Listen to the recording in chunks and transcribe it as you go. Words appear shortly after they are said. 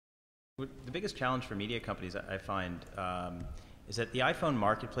The biggest challenge for media companies I find is that the iPhone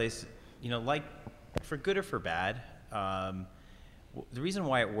marketplace, like for good or for bad, the reason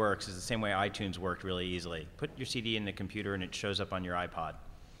why it works is the same way iTunes worked really easily. Put your CD in the computer and it shows up on your iPod.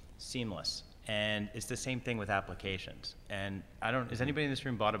 Seamless. And it's the same thing with applications. And has anybody in this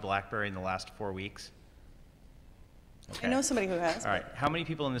room bought a Blackberry in the last 4 weeks? Okay. I know somebody who has. All right. How many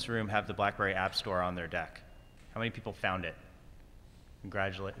people in this room have the Blackberry App Store on their deck? How many people found it?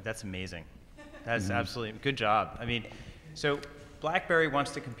 Congratulations. That's amazing. That's absolutely, good job. I mean, so BlackBerry wants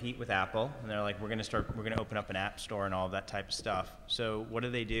to compete with Apple, and they're like, we're going to open up an app store and all of that type of stuff. So what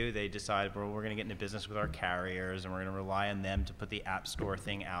do? They decide, well, we're going to get into business with our carriers, and we're going to rely on them to put the app store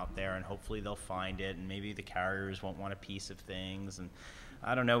thing out there, and hopefully they'll find it, and maybe the carriers won't want a piece of things. And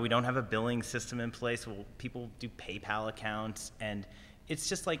I don't know, we don't have a billing system in place. Well, people do PayPal accounts, and it's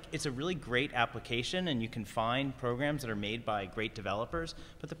just like, it's a really great application, and you can find programs that are made by great developers,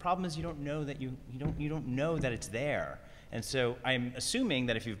 but the problem is you don't know that you don't know that it's there. And so I'm assuming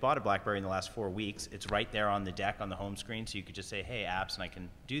that if you've bought a BlackBerry in the last 4 weeks, it's right there on the deck on the home screen, so you could just say, hey, apps, and I can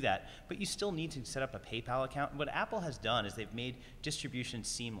do that. But you still need to set up a PayPal account. What Apple has done is they've made distribution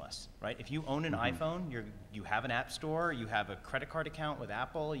seamless, right? If you own an iPhone, you have an app store, you have a credit card account with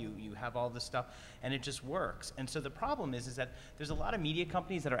Apple, you have all this stuff, and it just works. And so the problem is that there's a lot of media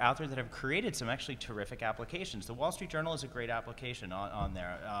companies that are out there that have created some actually terrific applications. The Wall Street Journal is a great application on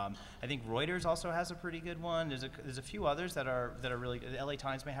there. I think Reuters also has a pretty good one. There's a few others that are really good. The LA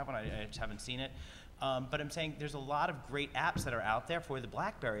Times may have one. I just haven't seen it. But I'm saying there's a lot of great apps that are out there for the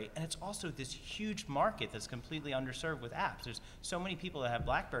BlackBerry, and it's also this huge market that's completely underserved with apps. There's so many people that have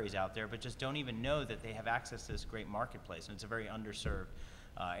BlackBerries out there, but just don't even know that they have access to this great marketplace, and it's a very underserved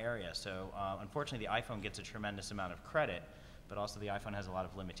area. So unfortunately, the iPhone gets a tremendous amount of credit, but also the iPhone has a lot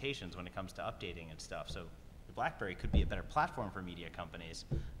of limitations when it comes to updating and stuff. So the BlackBerry could be a better platform for media companies,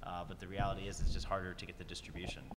 but the reality is it's just harder to get the distribution.